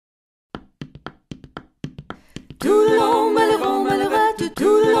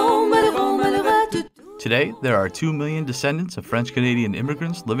Today, there are 2 million descendants of French-Canadian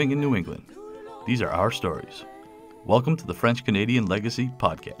immigrants living in New England. These are our stories. Welcome to the French-Canadian Legacy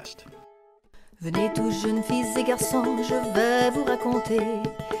Podcast. Venez tous jeunes filles et garçons, je vais vous raconter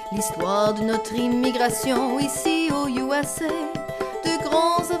l'histoire de notre immigration ici au USA, de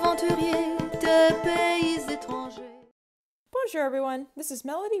grands aventuriers, de pays étrangers. Bonjour everyone, this is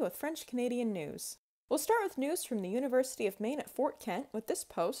Melody with French Canadian News. We'll start with news from the University of Maine at Fort Kent with this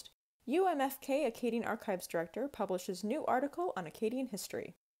post. UMFK Acadian Archives Director publishes new article on Acadian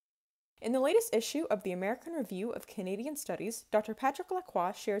history. In the latest issue of the American Review of Canadian Studies, Dr. Patrick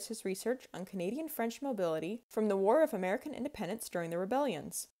Lacroix shares his research on Canadian-French mobility from the War of American Independence during the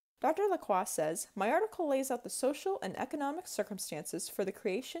rebellions. Dr. Lacroix says, "My article lays out the social and economic circumstances for the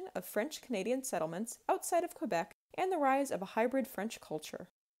creation of French-Canadian settlements outside of Quebec and the rise of a hybrid French culture."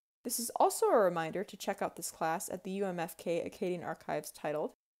 This is also a reminder to check out this class at the UMFK Acadian Archives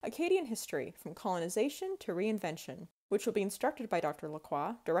titled Acadian History, From Colonization to Reinvention, which will be instructed by Dr.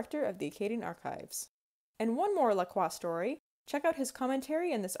 Lacroix, Director of the Acadian Archives. And one more Lacroix story, check out his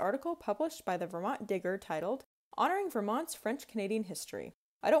commentary in this article published by the Vermont Digger titled Honoring Vermont's French-Canadian History.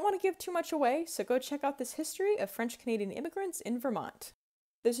 I don't want to give too much away, so go check out this history of French-Canadian immigrants in Vermont.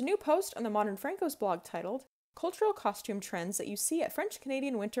 There's a new post on the Modern Francos blog titled Cultural Costume Trends That You See at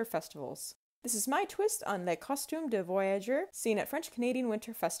French-Canadian Winter Festivals. This is my twist on les costumes de voyageurs seen at French-Canadian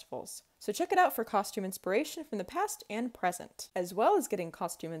winter festivals. So check it out for costume inspiration from the past and present, as well as getting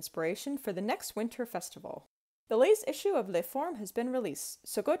costume inspiration for the next winter festival. The latest issue of Le Forum has been released,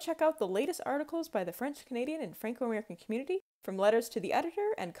 so go check out the latest articles by the French-Canadian and Franco-American community, from letters to the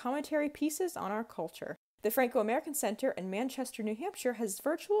editor and commentary pieces on our culture. The Franco-American Center in Manchester, New Hampshire has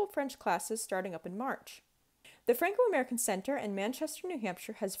virtual French classes starting up in March. The Franco-American Center in Manchester, New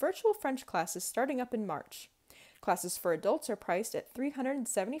Hampshire has virtual French classes starting up in March. Classes for adults are priced at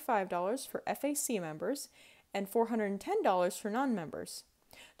 $375 for FAC members and $410 for non-members.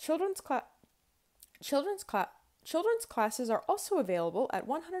 Children's classes are also available at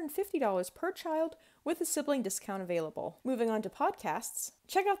 $150 per child with a sibling discount available. Moving on to podcasts,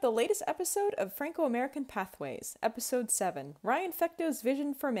 check out the latest episode of Franco-American Pathways, Episode 7, Ryan Fecteau's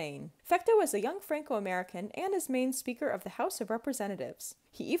Vision for Maine. Fecteau is a young Franco-American and is Maine Speaker of the House of Representatives.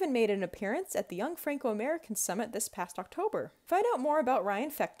 He even made an appearance at the Young Franco-American Summit this past October. Find out more about Ryan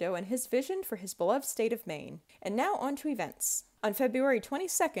Fecteau and his vision for his beloved state of Maine. And now on to events. On February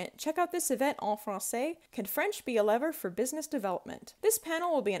 22nd, check out this event en français, Can French Be a Lever for Business Development? This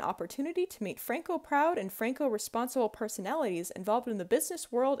panel will be an opportunity to meet Franco-proud and Franco-responsible personalities involved in the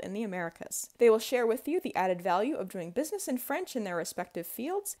business world in the Americas. They will share with you the added value of doing business in French in their respective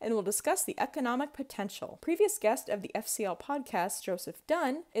fields and will discuss the economic potential. Previous guest of the FCL podcast, Joseph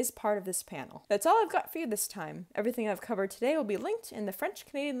Dunn, is part of this panel. That's all I've got for you this time. Everything I've covered today will be linked in the French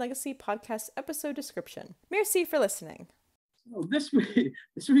Canadian Legacy podcast episode description. Merci for listening. So this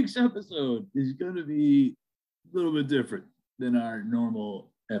week's episode is going to be a little bit different than our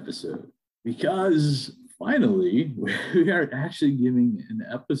normal episode because finally we are actually giving an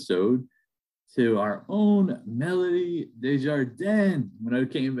episode to our own Melody Desjardins. When I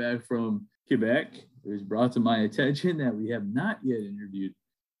came back from Quebec, it was brought to my attention that we have not yet interviewed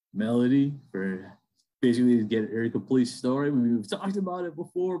Melody for basically to get her complete story. We've talked about it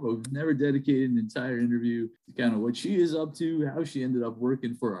before, but we've never dedicated an entire interview to kind of what she is up to, how she ended up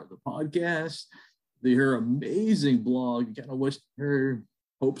working for the podcast, her amazing blog, kind of what her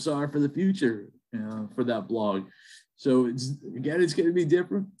hopes are for the future for that blog. So it's going to be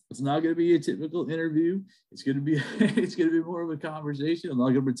different. It's not going to be a typical interview. It's going to be more of a conversation. I'm not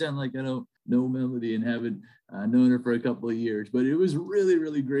going to pretend like I don't know Melody and haven't known her for a couple of years, but it was really,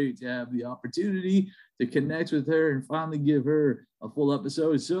 really great to have the opportunity to connect with her and finally give her a full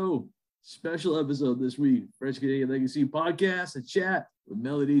episode. So special episode this week, French Canadian Legacy Podcast, a chat with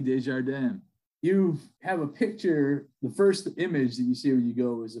Melody Desjardins. You have a picture. The first image that you see when you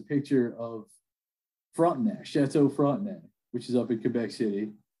go is a picture of Frontenac, Chateau Frontenac, which is up in Quebec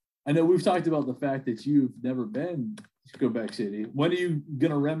City. I know we've talked about the fact that you've never been to Quebec City. When are you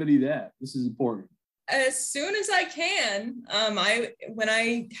going to remedy that? This is important. As soon as I can. When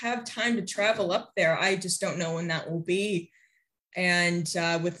I have time to travel up there, I just don't know when that will be. And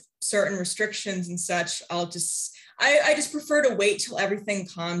with certain restrictions and such, I just prefer to wait till everything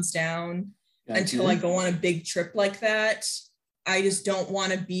calms down. Gotcha. Until I go on a big trip like that. I just don't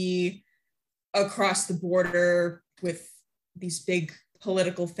want to be across the border with these big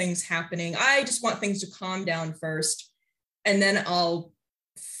political things happening. I just want things to calm down first, and then I'll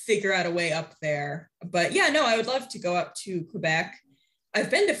figure out a way up there. But yeah, no, I would love to go up to Quebec.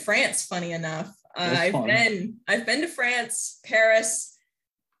 I've been to France, funny enough. I've been to France, Paris,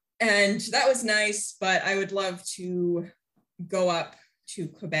 And that was nice, but I would love to go up to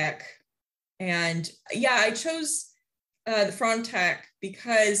Quebec. And yeah, I chose the Frontenac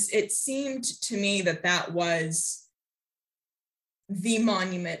because it seemed to me that that was the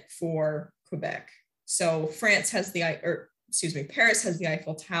monument for Quebec. So Paris has the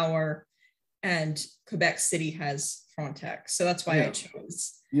Eiffel Tower, and Quebec City has Frontenac. So that's why I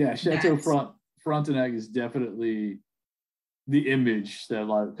chose. Yeah, Chateau Frontenac is definitely the image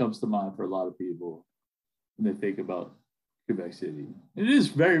that comes to mind for a lot of people when they think about Quebec City. It is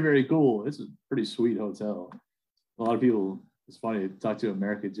very, very cool. It's a pretty sweet hotel. A lot of people, it's funny, talk to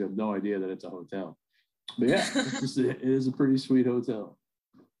Americans who have no idea that it's a hotel. But yeah, it is a pretty sweet hotel.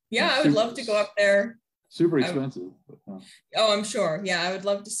 Yeah, I would love to go up there. Super expensive. Oh, I'm sure. Yeah, I would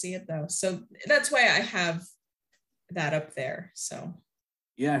love to see it though. So that's why I have that up there. So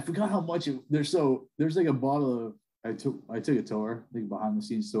yeah, I forgot how much there's like a bottle of I took a tour, like behind the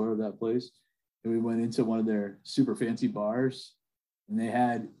scenes tour of that place. And we went into one of their super fancy bars, and they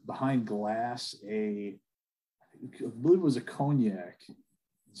had behind glass I believe it was a cognac.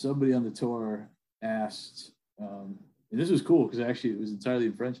 Somebody on the tour asked, and this was cool because actually it was entirely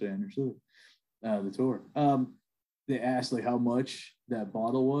in French. I understood the tour. They asked like how much that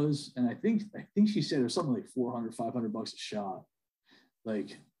bottle was, and I think she said it was something like $400-$500 a shot.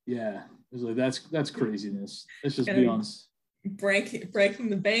 Like, yeah, it was like that's craziness. Let's just be honest. Breaking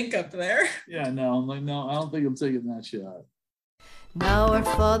the bank up there. Yeah, no, I'm like, no, I don't think I'm taking that shot. Now our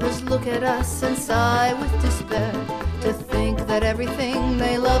fathers look at us and sigh with despair, to think that everything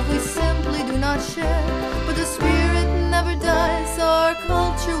they love we simply do not share. But the spirit never dies, our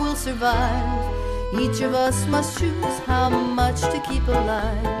culture will survive. Each of us must choose how much to keep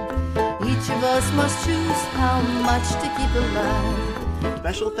alive. Each of us must choose how much to keep alive.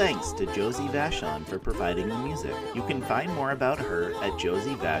 Special thanks to Josie Vachon for providing the music. You can find more about her at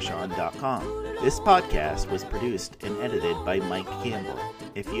josievachon.com. This podcast was produced and edited by Mike Campbell.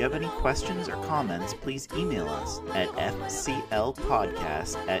 If you have any questions or comments, please email us at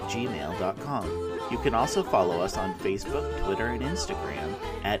fclpodcast@gmail.com. You can also follow us on Facebook, Twitter, and Instagram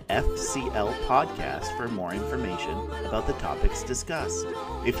at FCL Podcast for more information about the topics discussed.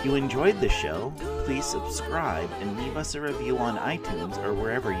 If you enjoyed the show, please subscribe and leave us a review on iTunes or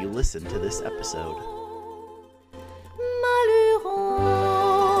wherever you listen to this episode.